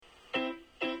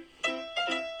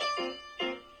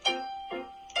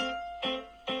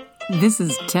This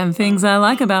is 10 Things I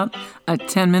Like About, a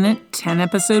 10-minute,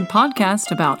 10-episode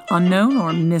podcast about unknown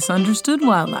or misunderstood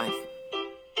wildlife.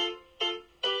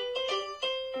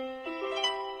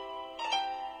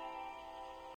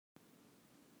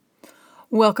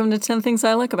 Welcome to 10 Things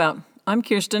I Like About. I'm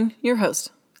Kirsten, your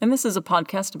host, and this is a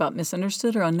podcast about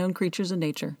misunderstood or unknown creatures in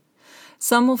nature.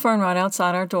 Some will find right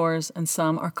outside our doors, and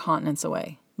some are continents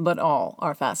away, but all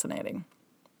are fascinating.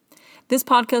 This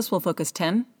podcast will focus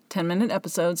 10-minute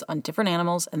episodes on different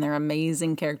animals and their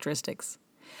amazing characteristics.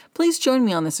 Please join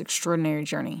me on this extraordinary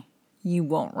journey. You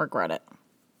won't regret it.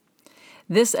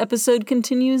 This episode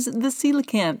continues the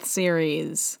Coelacanth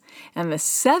series, and the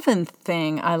 7th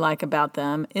thing I like about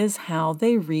them is how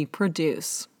they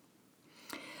reproduce.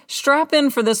 Strap in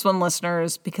for this one,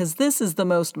 listeners, because this is the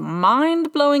most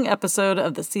mind-blowing episode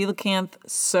of the Coelacanth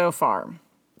so far.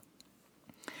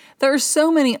 There are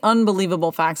so many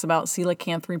unbelievable facts about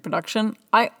coelacanth reproduction,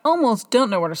 I almost don't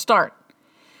know where to start.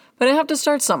 But I have to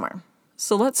start somewhere.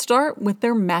 So let's start with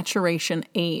their maturation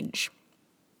age.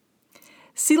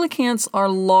 Coelacanths are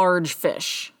large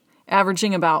fish,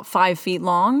 averaging about 5 feet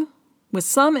long, with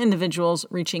some individuals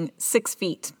reaching 6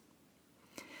 feet.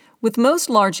 With most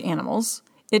large animals,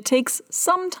 it takes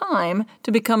some time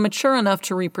to become mature enough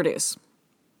to reproduce.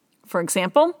 For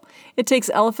example, it takes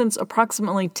elephants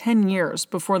approximately 10 years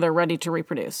before they're ready to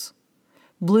reproduce.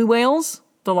 Blue whales,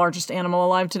 the largest animal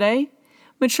alive today,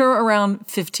 mature around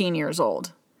 15 years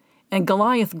old. And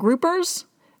Goliath groupers,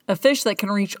 a fish that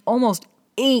can reach almost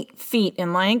 8 feet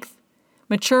in length,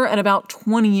 mature at about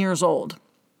 20 years old.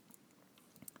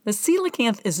 The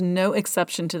coelacanth is no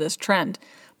exception to this trend,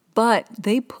 but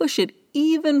they push it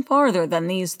even farther than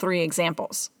these 3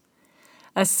 examples.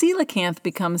 A coelacanth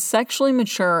becomes sexually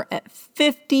mature at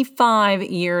 55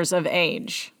 years of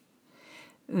age.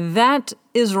 That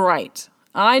is right.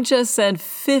 I just said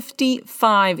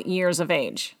 55 years of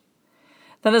age.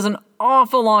 That is an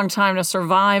awful long time to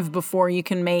survive before you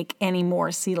can make any more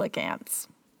coelacanths.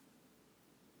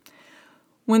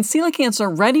 When coelacanths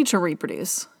are ready to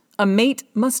reproduce, a mate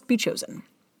must be chosen.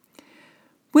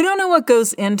 We don't know what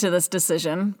goes into this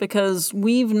decision because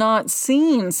we've not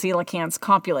seen coelacanths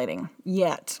copulating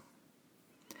yet.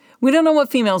 We don't know what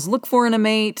females look for in a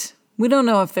mate. We don't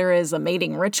know if there is a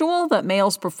mating ritual that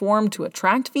males perform to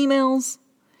attract females.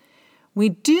 We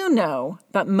do know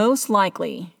that most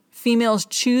likely females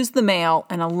choose the male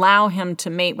and allow him to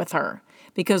mate with her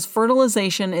because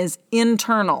fertilization is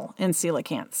internal in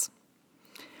coelacanths.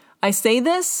 I say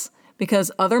this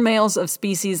because other males of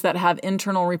species that have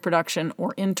internal reproduction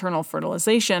or internal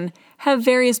fertilization have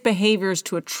various behaviors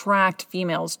to attract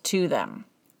females to them.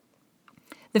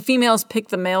 The females pick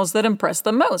the males that impress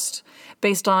them most,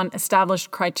 based on established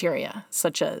criteria,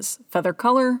 such as feather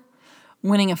color,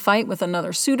 winning a fight with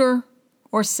another suitor,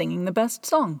 or singing the best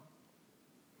song.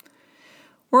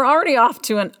 We're already off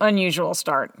to an unusual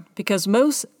start, because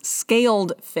most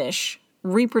scaled fish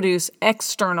reproduce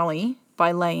externally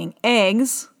by laying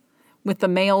eggs, with the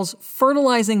males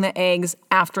fertilizing the eggs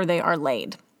after they are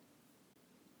laid.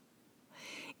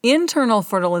 Internal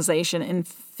fertilization in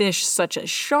fish such as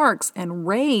sharks and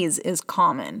rays is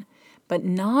common, but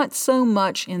not so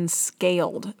much in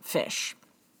scaled fish.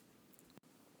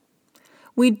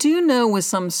 We do know with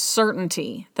some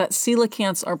certainty that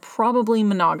coelacanths are probably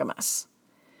monogamous.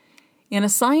 In a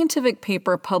scientific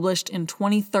paper published in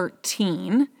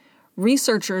 2013,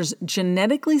 researchers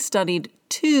genetically studied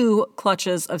 2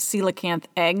 clutches of coelacanth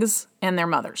eggs and their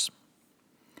mothers.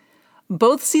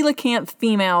 Both coelacanth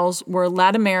females were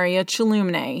Latimeria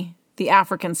chelumnae, the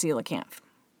African coelacanth.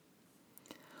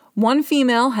 One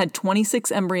female had 26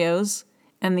 embryos,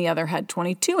 and the other had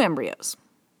 22 embryos.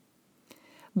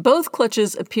 Both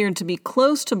clutches appeared to be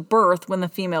close to birth when the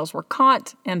females were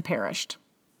caught and perished.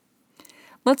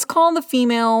 Let's call the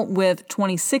female with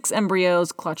 26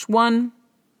 embryos clutch 1,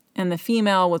 and the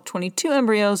female with 22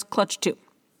 embryos clutch 2.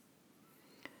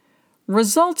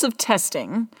 Results of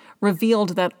testing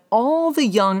revealed that all the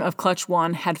young of clutch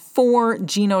 1 had 4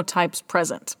 genotypes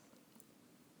present.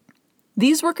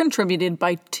 These were contributed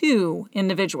by 2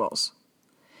 individuals.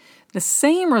 The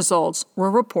same results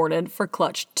were reported for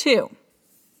clutch 2.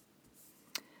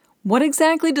 What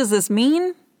exactly does this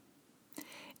mean?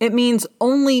 It means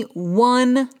only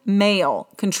one male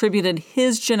contributed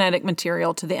his genetic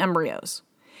material to the embryos.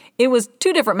 It was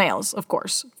 2 different males, of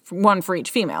course, one for each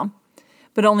female,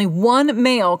 but only one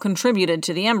male contributed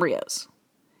to the embryos.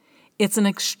 It's an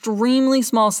extremely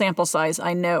small sample size,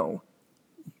 I know,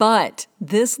 but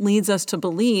this leads us to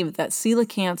believe that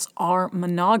coelacanths are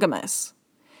monogamous.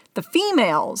 The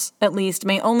females, at least,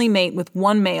 may only mate with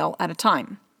one male at a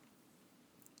time.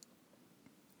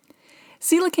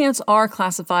 Coelacanths are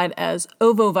classified as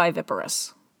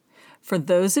ovoviviparous. For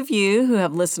those of you who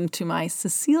have listened to my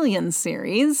Sicilian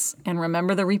series and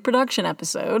remember the reproduction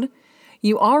episode,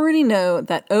 you already know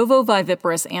that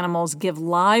ovoviviparous animals give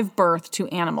live birth to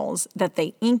animals that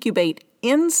they incubate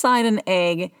inside an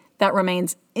egg that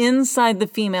remains inside the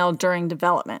female during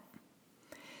development.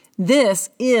 This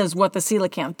is what the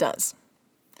coelacanth does.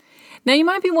 Now you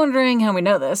might be wondering how we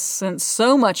know this, since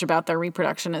so much about their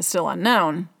reproduction is still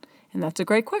unknown. And that's a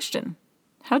great question.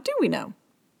 How do we know?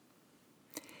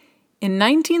 In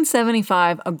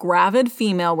 1975, a gravid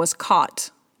female was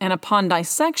caught, and upon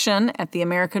dissection at the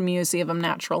American Museum of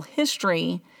Natural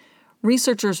History,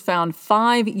 researchers found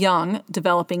 5 young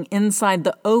developing inside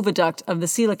the oviduct of the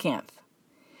coelacanth.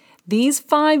 These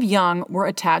 5 young were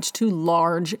attached to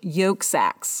large yolk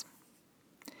sacs.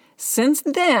 Since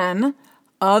then,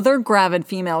 other gravid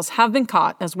females have been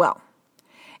caught as well,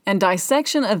 and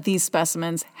dissection of these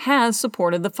specimens has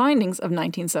supported the findings of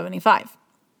 1975.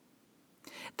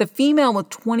 The female with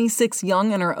 26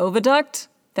 young in her oviduct,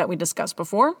 that we discussed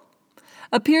before,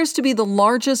 appears to be the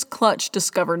largest clutch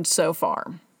discovered so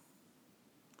far.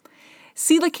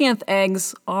 Coelacanth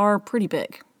eggs are pretty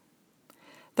big.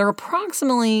 They're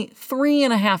approximately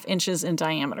 3.5 inches in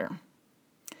diameter.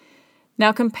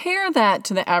 Now compare that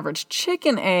to the average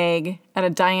chicken egg at a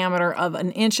diameter of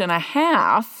 1.5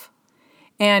 inches,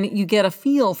 and you get a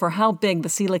feel for how big the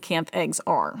coelacanth eggs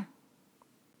are.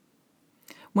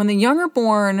 When the young are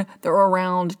born, they're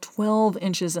around 12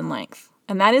 inches in length,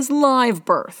 and that is live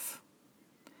birth.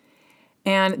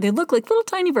 And they look like little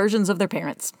tiny versions of their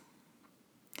parents.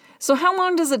 So how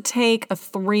long does it take a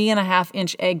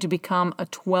 3.5-inch egg to become a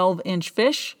 12-inch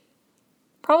fish?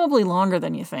 Probably longer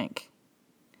than you think.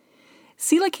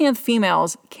 Coelacanth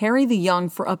females carry the young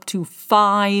for up to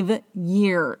 5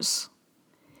 years.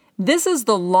 This is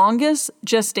the longest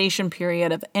gestation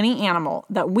period of any animal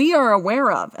that we are aware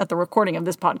of at the recording of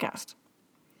this podcast.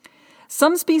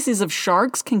 Some species of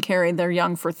sharks can carry their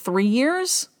young for 3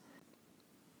 years.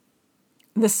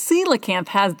 The coelacanth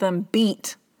has them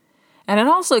beat. And it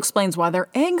also explains why their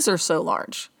eggs are so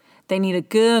large. They need a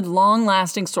good,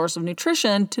 long-lasting source of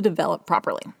nutrition to develop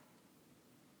properly.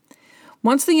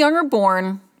 Once the young are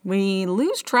born, we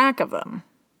lose track of them.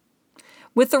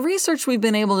 With the research we've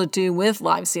been able to do with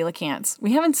live coelacanths,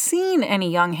 we haven't seen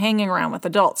any young hanging around with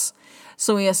adults,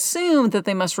 so we assume that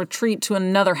they must retreat to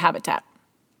another habitat.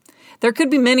 There could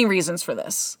be many reasons for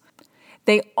this.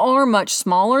 They are much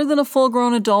smaller than a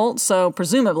full-grown adult, so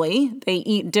presumably they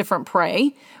eat different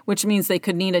prey, which means they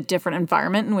could need a different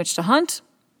environment in which to hunt.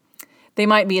 They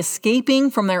might be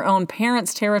escaping from their own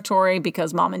parents' territory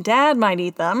because mom and dad might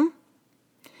eat them.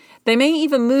 They may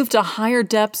even move to higher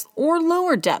depths or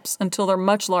lower depths until they're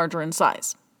much larger in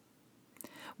size.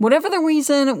 Whatever the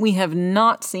reason, we have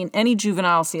not seen any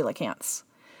juvenile coelacanths.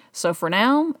 So for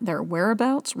now, their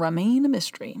whereabouts remain a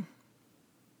mystery.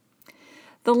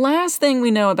 The last thing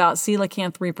we know about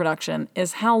coelacanth reproduction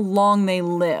is how long they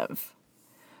live.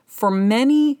 For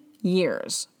many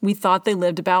years, we thought they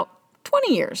lived about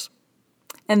 20 years,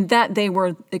 and that they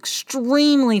were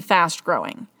extremely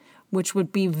fast-growing, which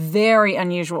would be very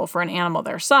unusual for an animal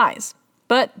their size.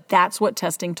 But that's what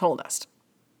testing told us.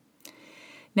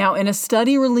 Now, in a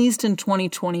study released in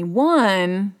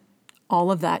 2021,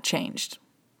 all of that changed.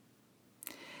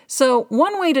 So,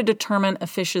 one way to determine a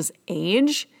fish's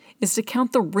age is to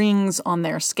count the rings on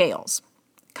their scales,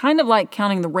 kind of like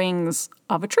counting the rings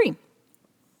of a tree.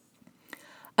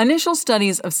 Initial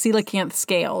studies of coelacanth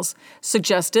scales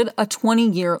suggested a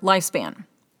 20-year lifespan.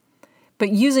 But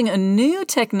using a new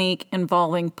technique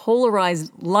involving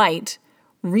polarized light,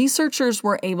 researchers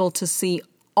were able to see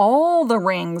all the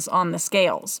rings on the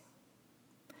scales.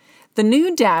 The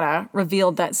new data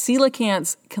revealed that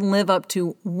coelacanths can live up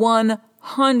to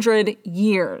 100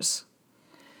 years.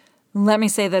 Let me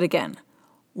say that again.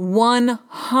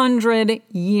 100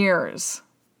 years.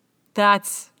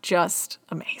 That's just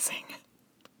amazing.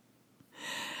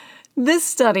 This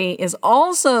study is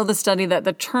also the study that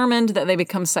determined that they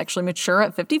become sexually mature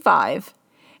at 55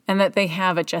 and that they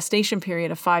have a gestation period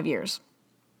of 5 years.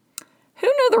 Who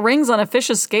knew the rings on a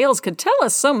fish's scales could tell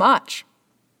us so much?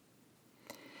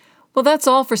 Well, that's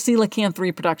all for coelacanth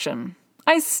reproduction.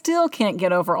 I still can't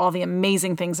get over all the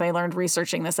amazing things I learned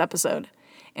researching this episode.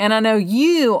 And I know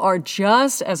you are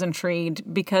just as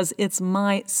intrigued because it's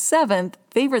my 7th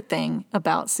favorite thing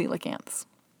about coelacanths.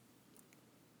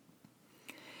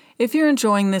 If you're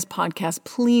enjoying this podcast,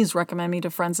 please recommend me to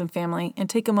friends and family and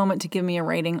take a moment to give me a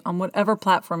rating on whatever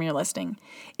platform you're listening.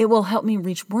 It will help me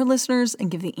reach more listeners and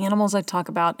give the animals I talk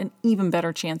about an even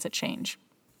better chance at change.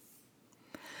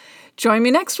 Join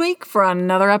me next week for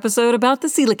another episode about the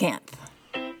coelacanth.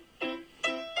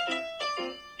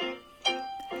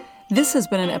 This has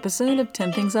been an episode of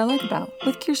 10 Things I Like About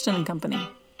with Kirsten and Company.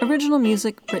 Original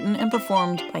music written and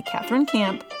performed by Catherine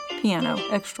Camp, piano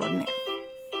extraordinaire.